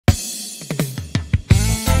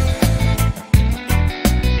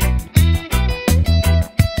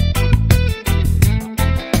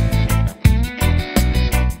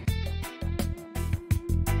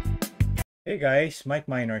guys, Mike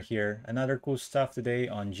Miner here. Another cool stuff today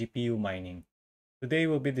on GPU mining. Today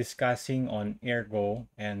we'll be discussing on Ergo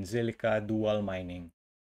and Zilliqa dual mining.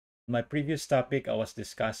 In my previous topic, I was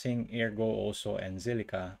discussing Ergo also and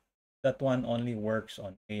Zilliqa. That one only works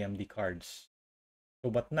on AMD cards.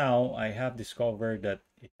 But now I have discovered that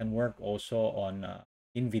it can work also on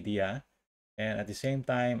NVIDIA and at the same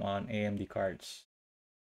time on AMD cards.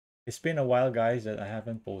 It's been a while, guys, that I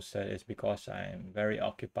haven't posted. It's because I'm very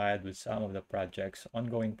occupied with some of the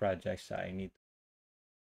ongoing projects that I need.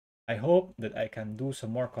 I hope that I can do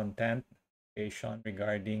some more content creation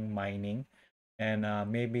regarding mining and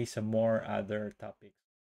maybe some more other topics.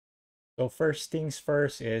 So first things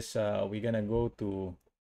first is we're gonna go to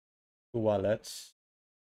wallets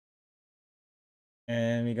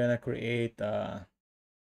and we're gonna create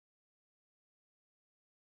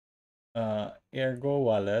Ergo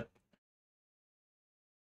wallet.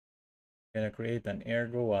 Gonna create an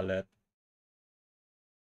Ergo wallet.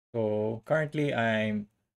 So currently my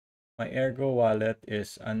Ergo wallet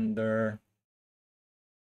is under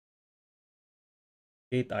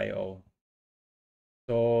Gate.io.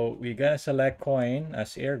 So we're gonna select coin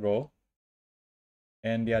as Ergo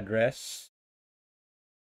and the address,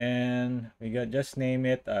 and we got just name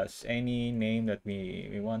it as any name that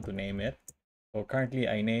we want to name it. So currently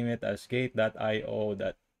I name it as Gate.io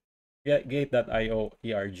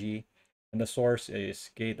ERG, and the source is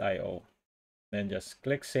Gate.io. Then just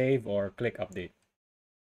click save or click update.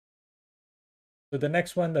 So the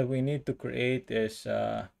next one that we need to create is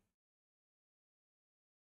the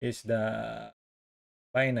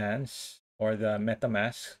Binance or the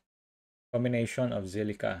MetaMask combination of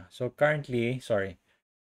Zilliqa. So currently,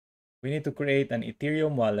 we need to create an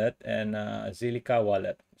Ethereum wallet and a Zilliqa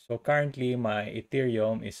wallet. So currently, my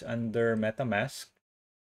Ethereum is under MetaMask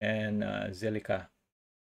and Zilliqa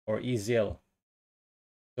or eZill.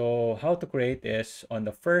 So how to create is on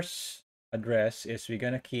the first address is we're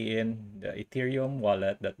gonna key in the Ethereum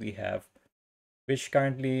wallet that we have, which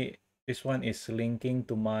currently this one is linking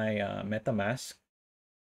to my MetaMask,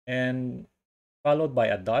 and followed by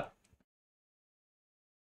a dot.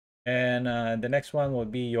 And the next one will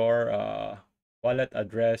be your wallet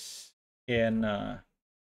address in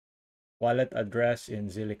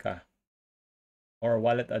Zilliqa, or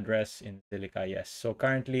wallet address in Zilliqa. Yes. So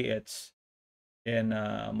currently it's in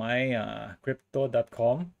my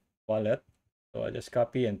crypto.com wallet. So I just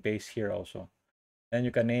copy and paste here also. Then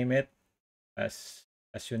you can name it as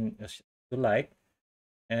you like,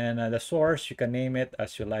 and the source you can name it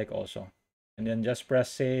as you like also, and then just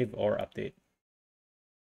press save or update.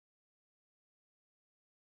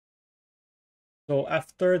 So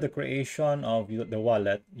after the creation of the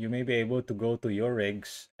wallet, you may be able to go to your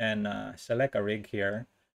rigs and select a rig here,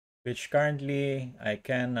 which currently I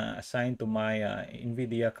can assign to my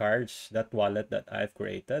NVIDIA cards, that wallet that I've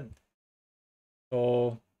created.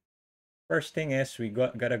 So first thing is we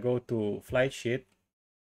gotta go to flight sheet,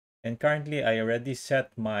 and currently I already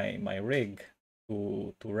set my rig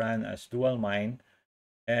to run as dual mine,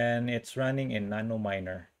 and it's running in nano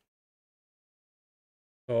miner.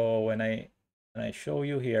 So when I show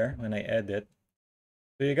you here, when I edit,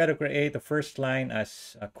 so you got to create the first line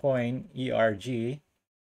as a coin ERG,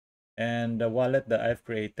 and the wallet that I've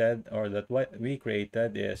created, or that what we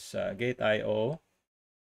created, is Gate.io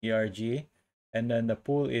ERG, and then the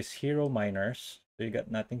pool is Hero Miners. So you got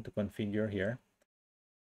nothing to configure here.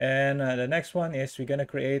 And the next one is we're gonna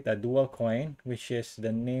create a dual coin, which is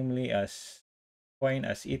the namely as coin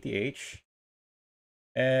as ETH,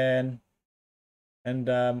 and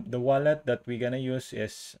the wallet that we're gonna use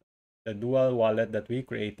is the dual wallet that we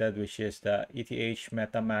created, which is the ETH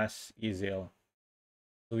MetaMask eZill.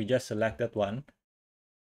 So we just select that one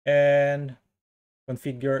and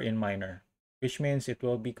configure in miner, which means it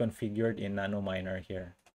will be configured in nano miner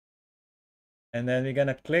here. And then we're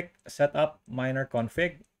gonna click setup miner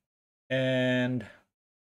config, and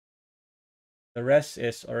the rest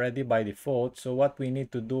is already by default. So what we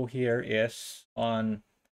need to do here is on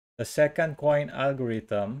the second coin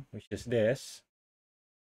algorithm, which is this,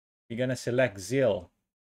 we're gonna select Zill,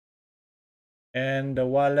 and the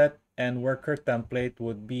wallet and worker template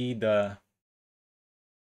would be the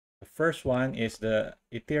first one is the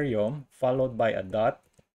Ethereum, followed by a dot,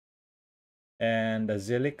 and the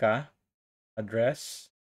Zilliqa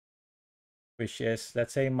address, which is,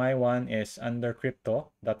 let's say my one is under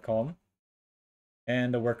crypto.com,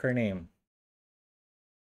 and the worker name.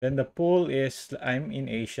 Then the pool is, I'm in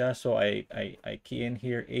Asia, so I key in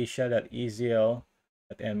here asia.eZill.me.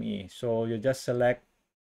 So you just select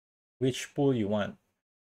which pool you want.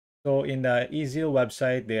 So in the eZill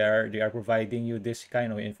website, they are providing you this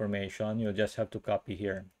kind of information. You just have to copy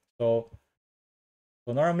here. So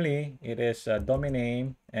So normally it is a domain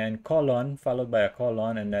name and colon followed by a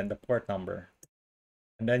colon and then the port number.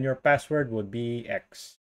 And then your password would be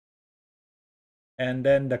X. And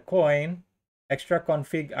then the coin, extra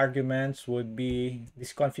config arguments would be,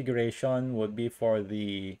 this configuration would be for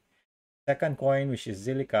the second coin, which is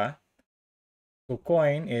Zilliqa. So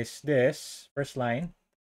coin is this, first line.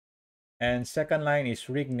 And second line is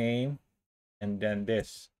rig name, and then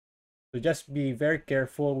this. So just be very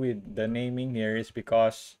careful with the naming here is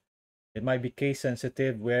because it might be case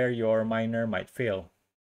sensitive where your miner might fail.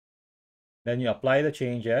 Then you apply the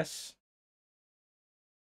changes.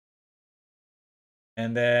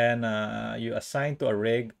 And then you assign to a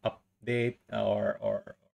rig, update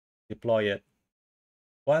or deploy it.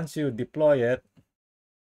 Once you deploy it,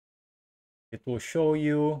 it will show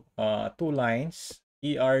you 2 lines,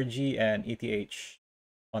 ERG and ETH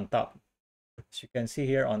on top. As you can see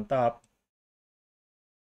here on top,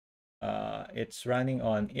 it's running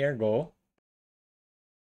on Ergo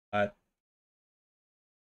at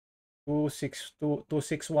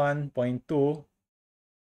 261.2,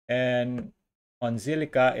 and on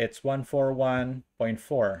Zilliqa it's 141.4.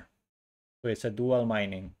 So it's a dual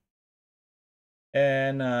mining.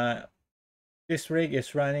 And this rig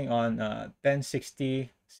is running on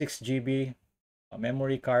 1060 6GB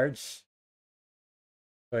memory cards.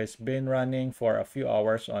 So it's been running for a few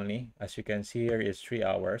hours only. As you can see here, it's 3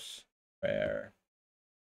 hours where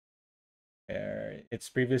it's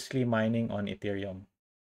previously mining on Ethereum.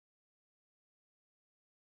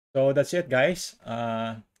 So that's it, guys.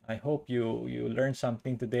 I hope you learned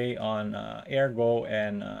something today on Ergo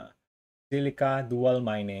and Zilliqa dual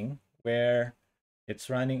mining, where it's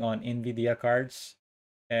running on NVIDIA cards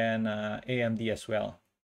and AMD as well.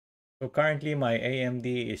 So currently my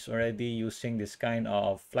AMD is already using this kind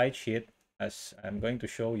of flight sheet, as I'm going to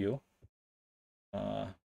show you.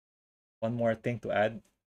 One more thing to add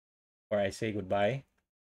before I say goodbye.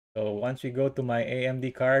 So once we go to my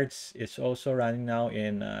AMD cards, it's also running now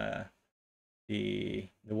in the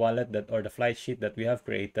wallet that, or the flight sheet that we have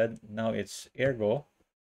created. Now it's Ergo,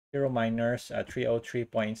 Hero Miners at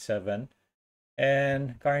 303.7.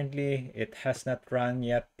 And currently it has not run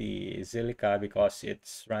yet the Zilliqa because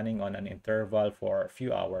it's running on an interval for a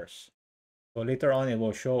few hours. So later on it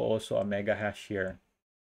will show also a mega hash here.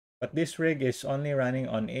 But this rig is only running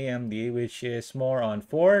on AMD, which is more on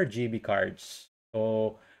 4GB cards.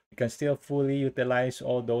 So we can still fully utilize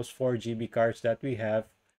all those 4GB cards that we have.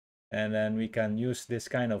 And then we can use this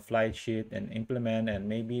kind of flight sheet and implement and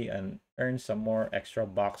maybe earn some more extra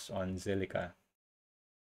bucks on Zilliqa.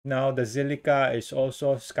 Now the Zilliqa is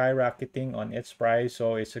also skyrocketing on its price,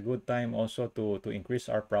 so it's a good time also to increase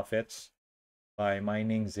our profits by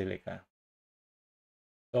mining Zilliqa.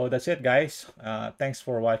 So that's it, guys. Thanks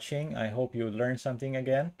for watching. I hope you learned something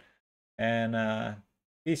again. And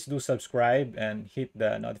please do subscribe and hit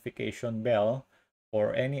the notification bell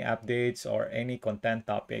for any updates or any content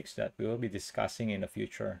topics that we will be discussing in the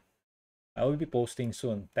future. I will be posting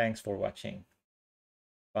soon. Thanks for watching.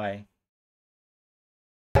 Bye.